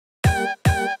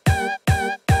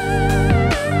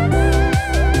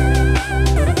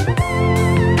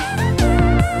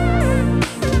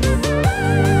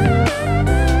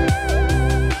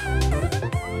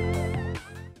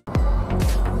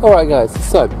Alright guys,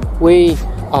 so we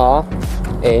are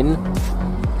in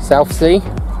Southsea.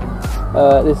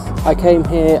 I came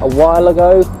here a while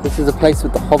ago. This is a place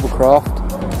with the hovercraft.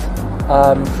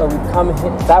 When we come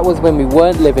here, that was when we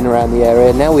weren't living around the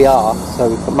area. Now we are.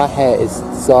 So my hair is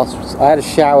disastrous. I had a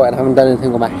shower and haven't done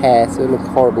anything on my hair, so it looks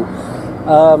horrible.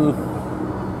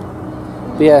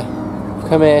 But yeah,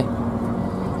 come here.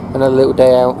 Another little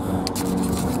day out.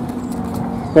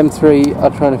 Them three are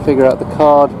trying to figure out the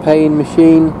card paying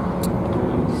machine.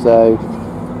 So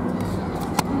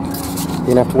you're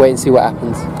gonna have to wait and see what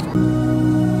happens.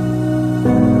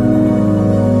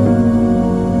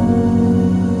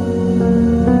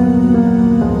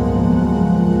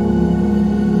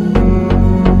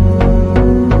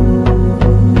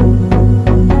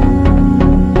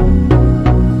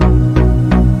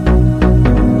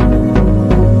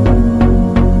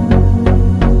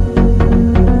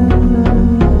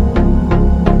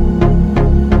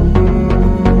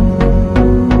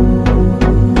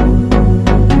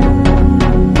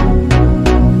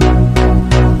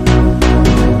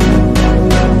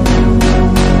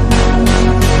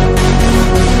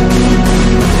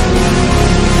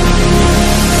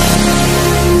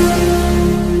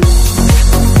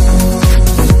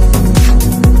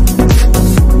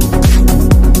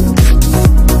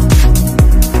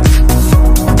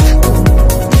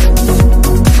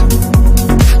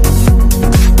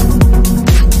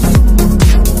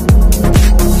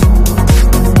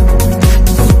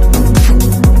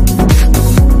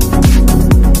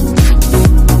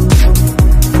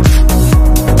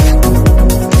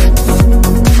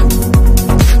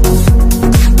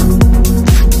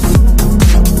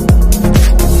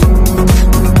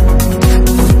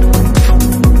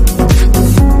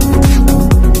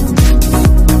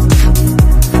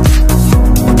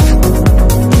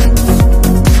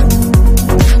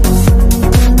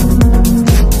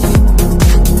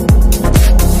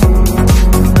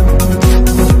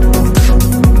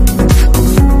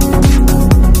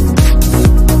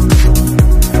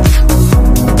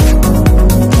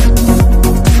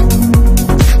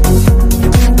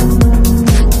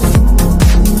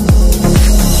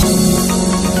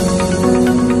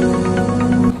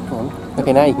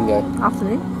 Okay, now you can go.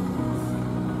 Afternoon.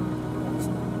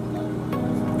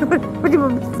 What do you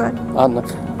want me to say? I don't know.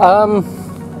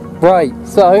 Right,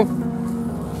 so Here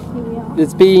we are.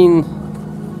 there's been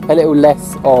a little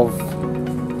less of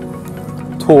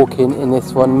talking in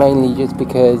this one, mainly just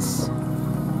because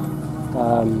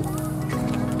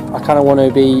I kind of want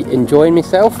to be enjoying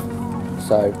myself,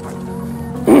 so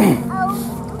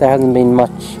there hasn't been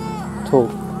much talk.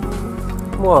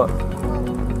 What?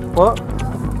 What?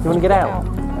 You want to get out?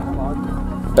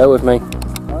 Bear with me.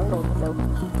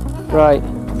 Right,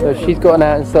 so she's gotten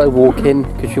out and started walking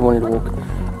because she wanted to walk.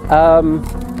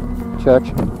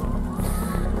 Church.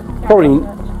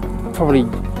 Probably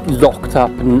locked up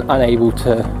and unable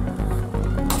to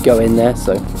go in there,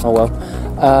 so oh well.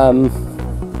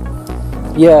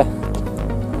 Yeah,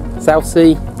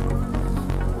 Southsea,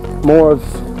 more of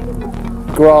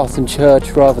grass and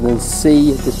church rather than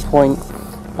sea at this point.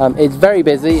 It's very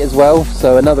busy as well,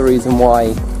 so another reason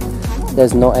why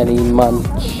there's not any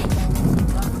much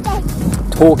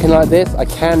talking like this. I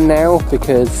can now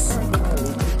because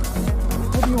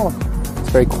it's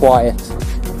very quiet.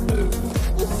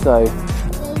 So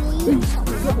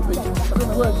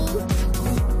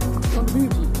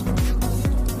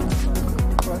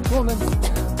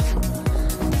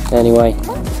anyway,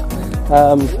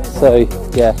 so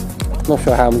yeah, not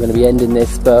sure how I'm going to be ending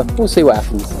this, but we'll see what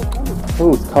happens.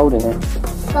 Oh, it's cold in here.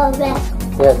 Oh, there.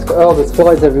 Yeah, oh, there's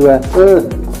flies everywhere. Bee.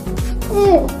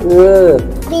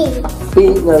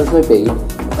 Bee? No, there's no bee.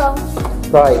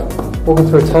 Right, walking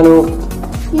through a tunnel.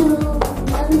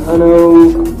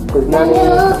 Tunnel. There's Nanny.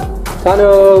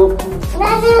 Tunnel.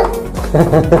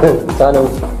 Tunnel.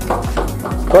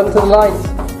 Run to the light.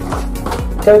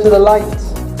 Go to the light.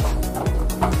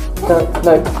 No.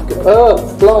 Oh,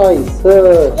 flies.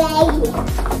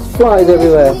 Flies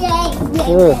everywhere.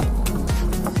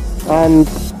 And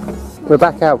we're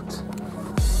back out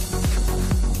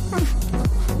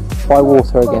by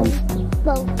water again.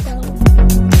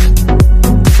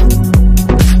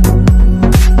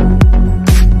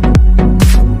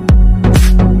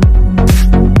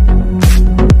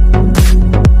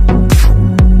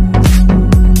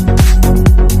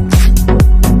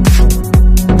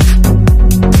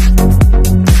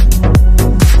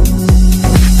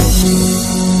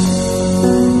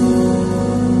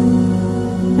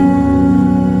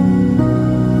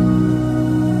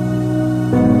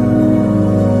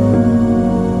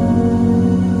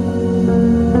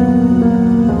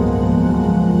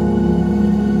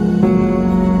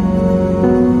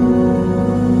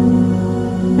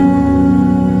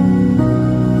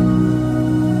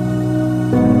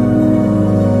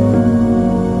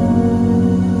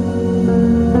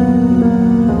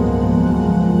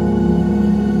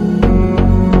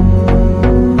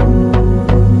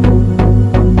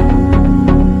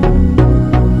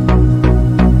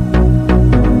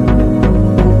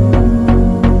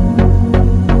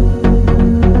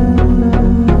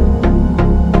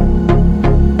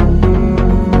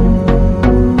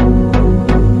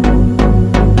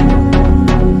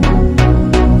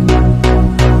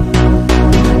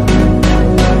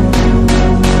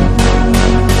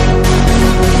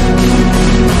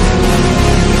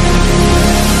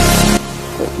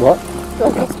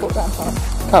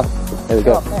 Oh, there we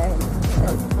go. Up there.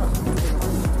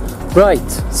 Right,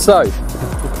 so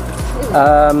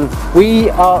we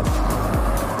are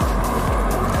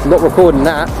not recording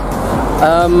that.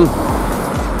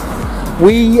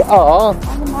 We are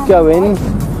going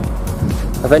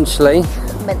eventually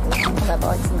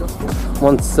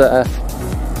once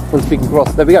we can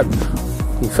cross. There we go.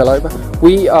 You fell over.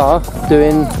 We are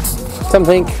doing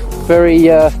something very,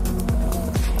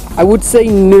 I would say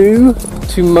new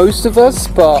to most of us,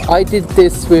 but I did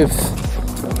this with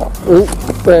these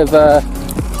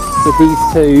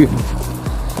two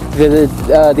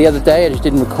the other day. I just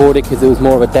didn't record it because it was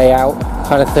more of a day out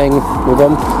kind of thing with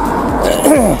them.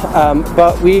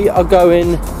 But we are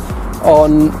going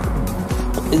on,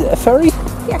 is it a ferry?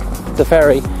 Yeah. It's a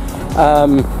ferry.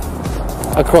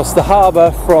 Across the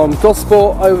harbour from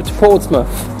Gosport over to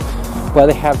Portsmouth, where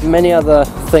they have many other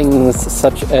things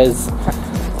such as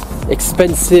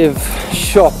expensive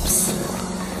shops,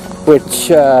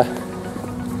 which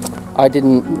I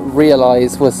didn't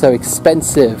realise were so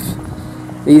expensive.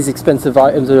 These expensive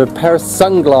items are a pair of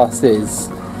sunglasses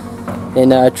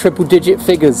in triple-digit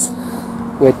figures,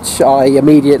 which I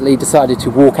immediately decided to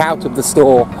walk out of the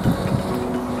store,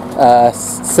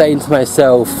 saying to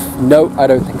myself, no, I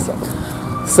don't think so.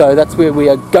 So that's where we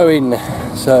are going.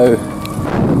 So,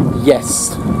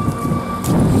 yes.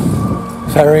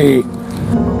 Ferry.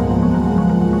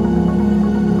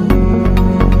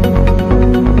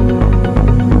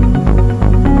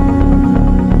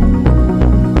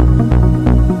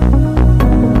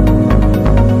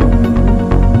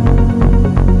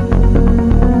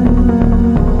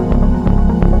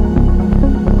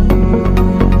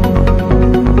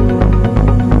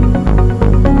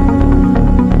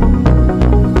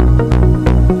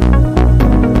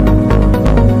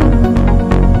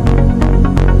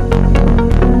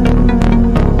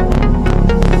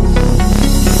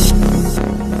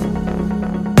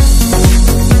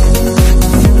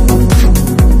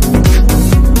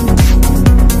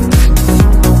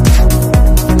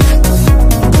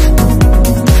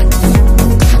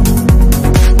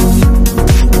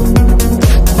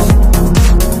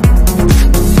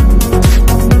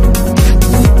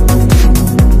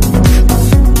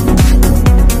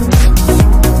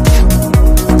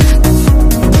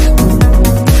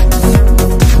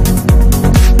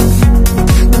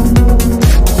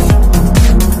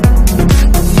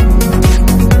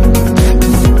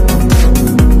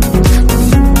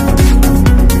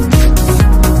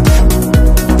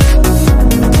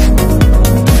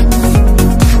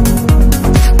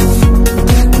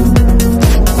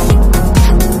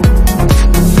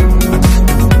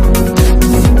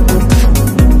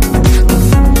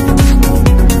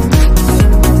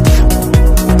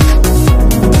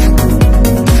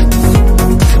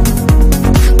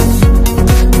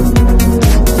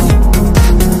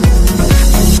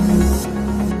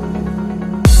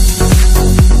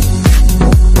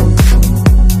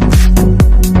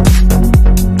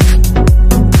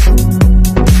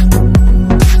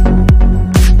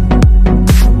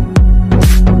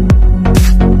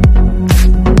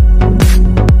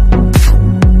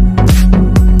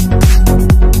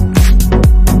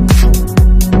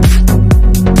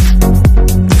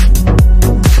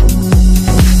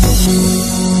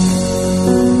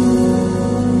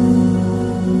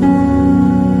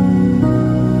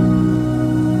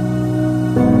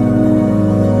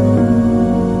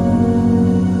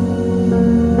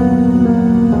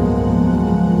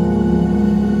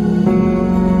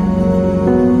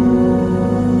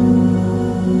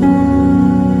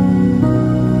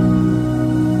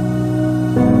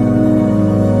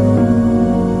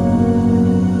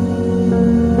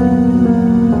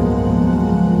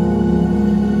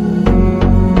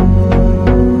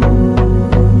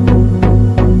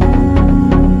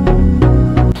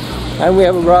 And we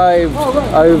have arrived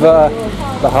over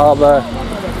the harbour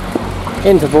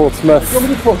into Portsmouth.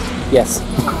 Yes.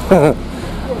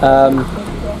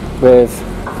 With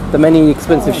the many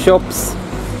expensive shops,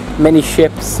 many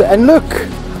ships, and look,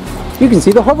 you can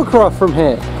see the hovercraft from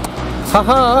here.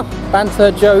 Haha, banter,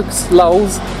 jokes,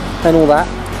 lulz, and all that.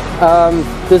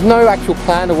 There's no actual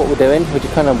plan of what we're doing, we're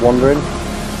just kind of wandering.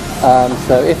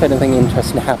 So if anything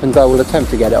interesting happens, I will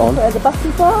attempt to get it on. Where the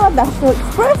buses are, National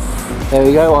Express. There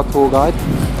we go, our tour guide.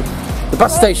 The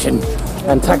bus station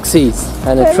and taxis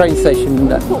and a train station.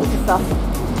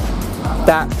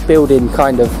 That building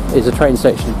kind of is a train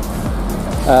station.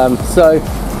 So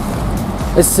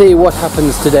let's see what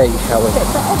happens today, shall we?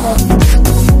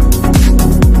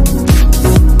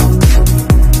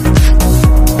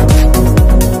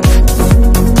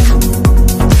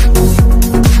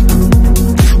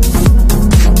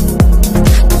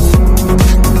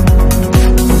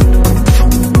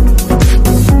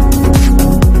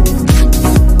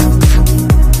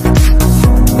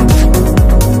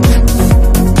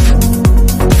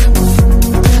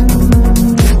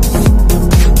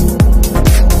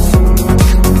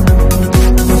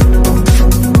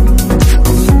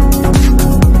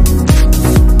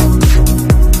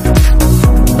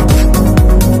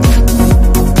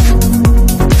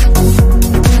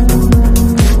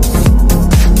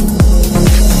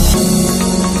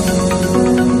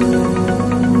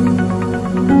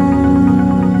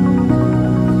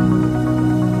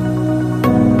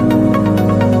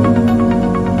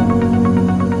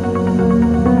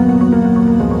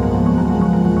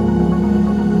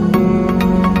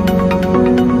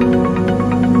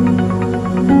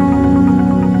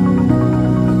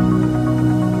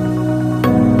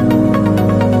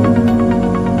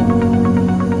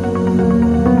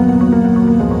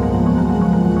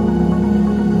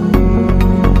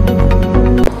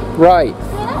 Right.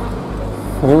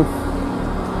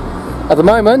 At the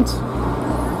moment,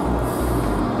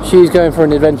 she's going for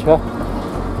an adventure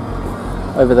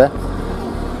over there.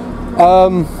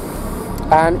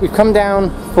 And we've come down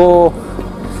for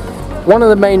one of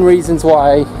the main reasons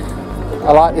why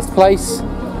I like this place.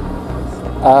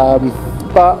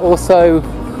 But also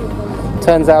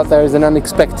turns out there is an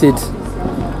unexpected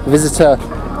visitor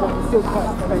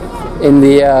in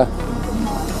the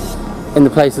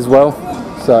place as well.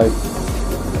 So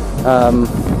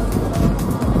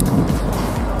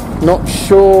not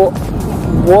sure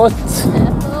what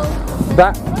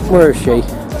that, where is she?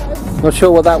 Not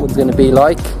sure what that one's going to be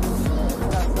like.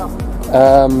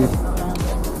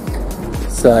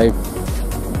 So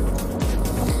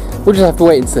we'll just have to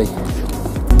wait and see.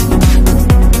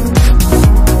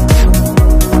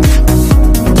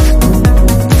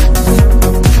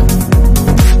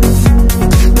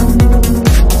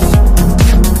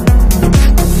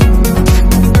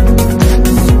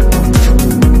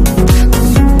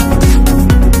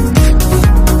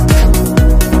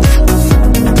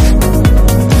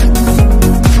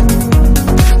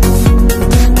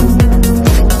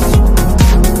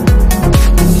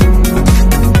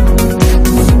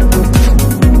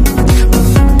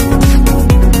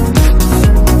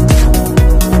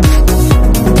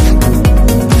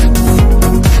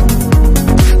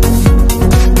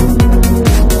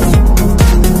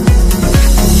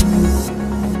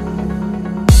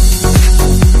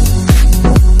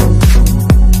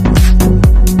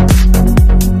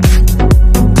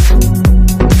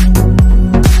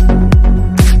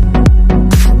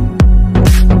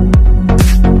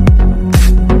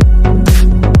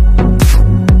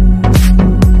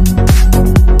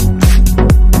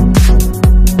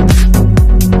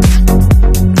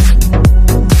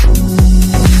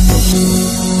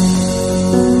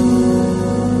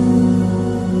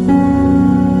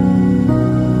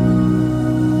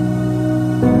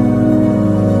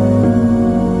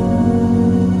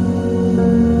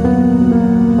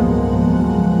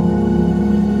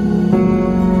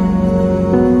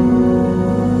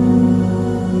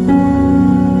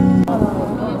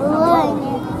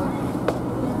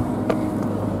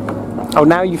 Oh,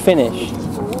 now you finish.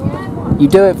 You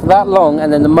do it for that long,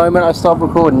 and then the moment I stop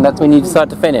recording, that's when you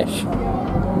decide to finish.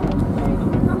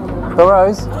 Go,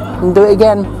 Rose, and do it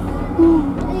again.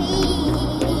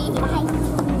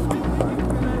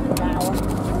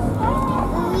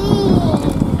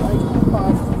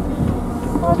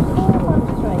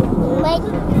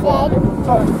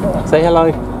 Say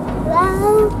hello.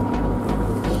 Hello.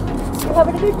 You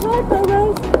having a good time,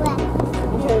 Rose?